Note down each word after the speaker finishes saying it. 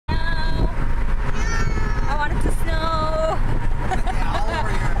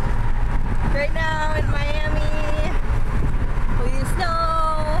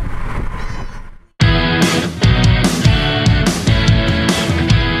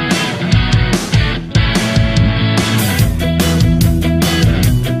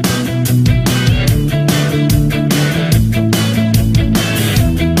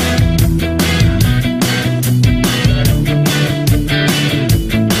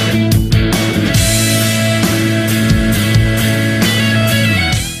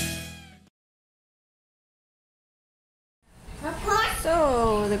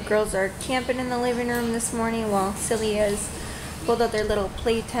girls are camping in the living room this morning while Silly has pulled out their little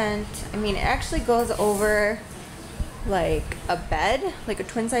play tent. I mean, it actually goes over like a bed, like a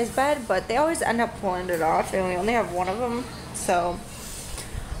twin size bed, but they always end up pulling it off and we only have one of them. So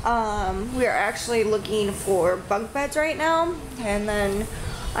we are actually looking for bunk beds right now, and then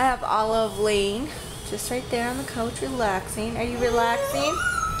I have Olive laying just right there on the couch relaxing. Are you relaxing?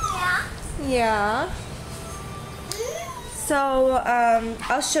 Yeah. So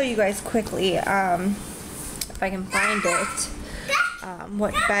I'll show you guys quickly if I can find it,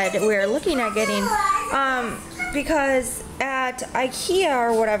 what bed we're looking at getting, because at IKEA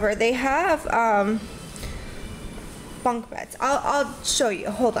or whatever they have bunk beds. I'll show you.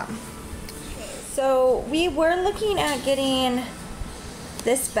 Hold on. So we were looking at getting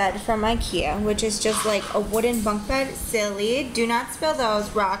this bed from IKEA, which is just like a wooden bunk bed. Silly, do not spill those.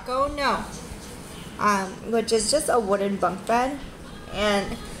 Rocco, no. Which is just a wooden bunk bed.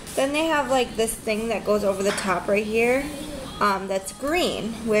 And then they have like this thing that goes over the top right here, that's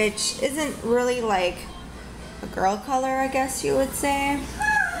green, which isn't really like a girl color, I guess you would say.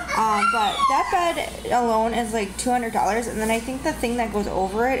 But that bed alone is like $200, and then I think the thing that goes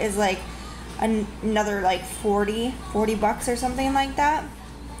over it is like another like 40 bucks or something like that.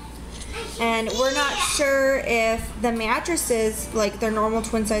 And we're not sure if the mattresses, like their normal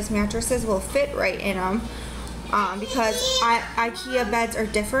twin size mattresses, will fit right in them, because IKEA beds are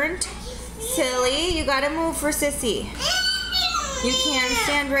different. Silly, you gotta move for Sissy. You can't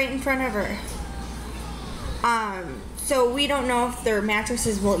stand right in front of her. So we don't know if their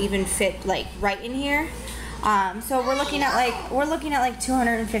mattresses will even fit like right in here. So we're looking at like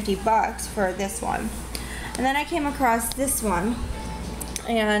 250 bucks for this one. And then I came across this one,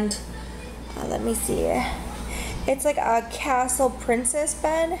 and let me see. It's like a Castle Princess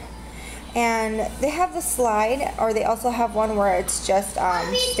bed, and they have the slide, or they also have one where it's just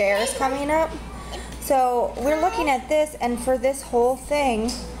stairs coming up. So we're looking at this, and for this whole thing,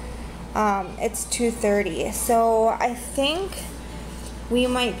 it's $230. So I think we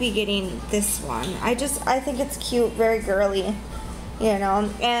might be getting this one. I think it's cute, very girly, you know,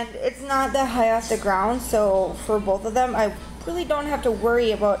 and it's not that high off the ground, so for both of them I really don't have to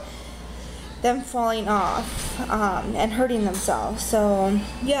worry about them falling off and hurting themselves. So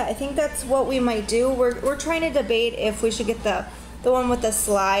yeah, I think that's what we might do. We're trying to debate if we should get the one with the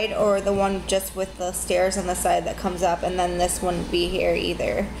slide or the one just with the stairs on the side that comes up, and then this wouldn't be here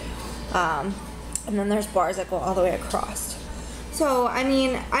either. And then there's bars that go all the way across. So I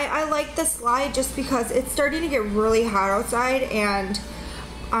mean, I like the slide just because it's starting to get really hot outside, and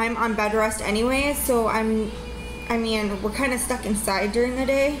I'm on bed rest anyway, so I mean, we're kind of stuck inside during the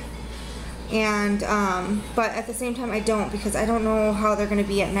day, and but at the same time I don't, because I don't know how they're going to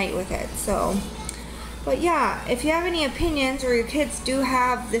be at night with it. So, but yeah, if you have any opinions, or your kids do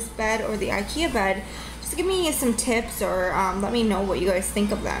have this bed or the IKEA bed, just give me some tips, or let me know what you guys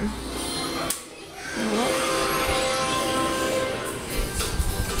think of them.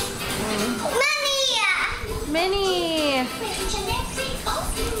 Minnie!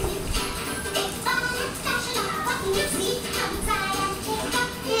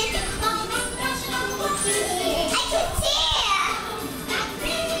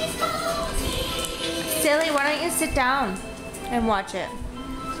 Silly, why don't you sit down and watch it?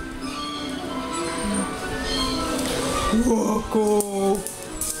 Rocco!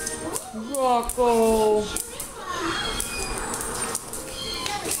 Rocco!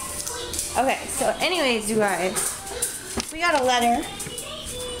 Okay, so anyways, you guys, we got a letter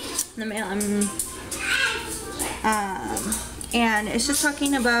in the mail, and it's just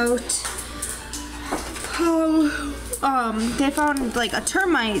talking about how they found like a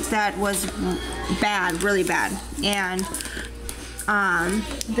termite that was bad, really bad, and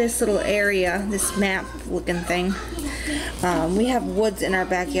this little area, this map looking thing, we have woods in our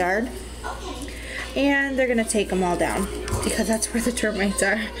backyard, and they're gonna take them all down because that's where the termites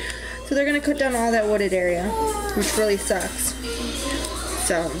are. So they're gonna cut down all that wooded area, which really sucks.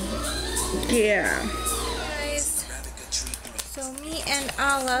 So, yeah. Guys, so me and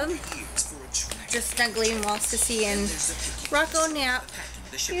Olive just snuggling while Sissy and Rocco nap.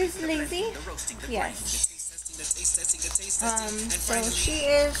 Here's Lazy. Yes. So she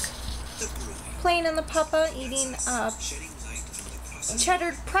is playing on the puppa, eating a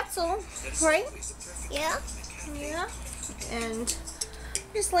cheddar pretzel, right? Yeah. Yeah. And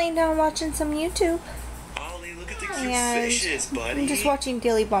just laying down watching some YouTube. Ollie, look at the cute And fishes, buddy. I'm just watching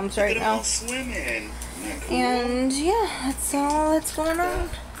Daily Bumps right now. All swimming. Cool? And yeah, that's all that's going on.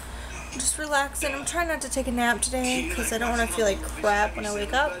 I'm just relaxing. I'm trying not to take a nap today because I don't want to feel like crap when I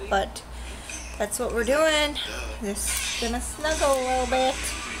wake up, but that's what we're doing. Just gonna snuggle a little bit.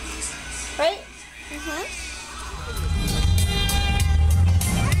 Right?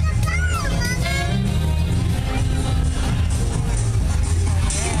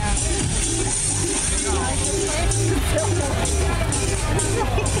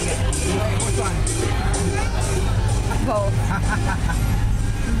 Both.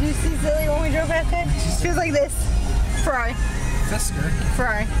 Did you see Silly when we drove past it? She was like this. Ferrari. Fisker.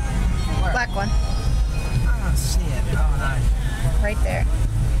 Ferrari. Where? Black one. I don't see it. Oh, nice. Right there.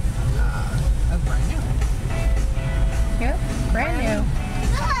 That's brand new. Yep. Brand new.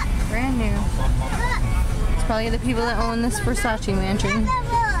 Brand new. It's probably the people that own this Versace mansion.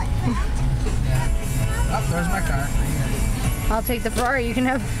 Oh, there's my car. I'll take the Ferrari. You can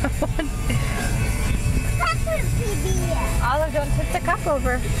have one. Olive, don't tip the cup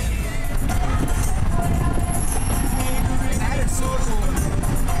over. That is so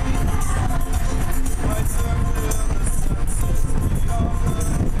cool.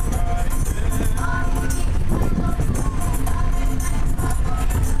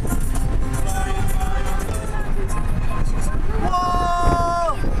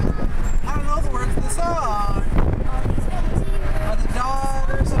 Whoa! I don't know the words of the song. Are the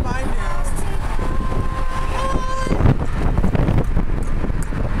daughters of my news?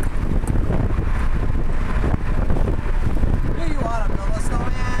 Do you want to build a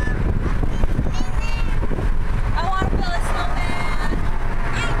snowman? I want to build a snowman.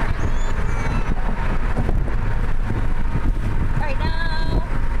 Right now.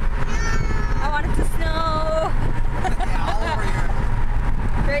 I want it to snow. Yeah, all over here.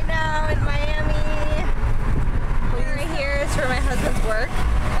 Right now in Miami. Right here is for my husband's work.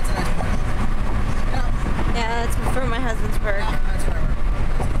 That's a nice one. Yeah, Yeah, that's for my husband's work. that's whatever.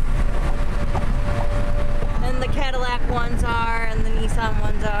 And the Cadillac ones are, and the Nissan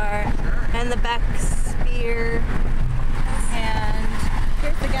ones are, Sure. and the Beck Spear. And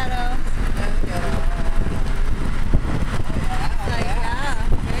here's the ghetto.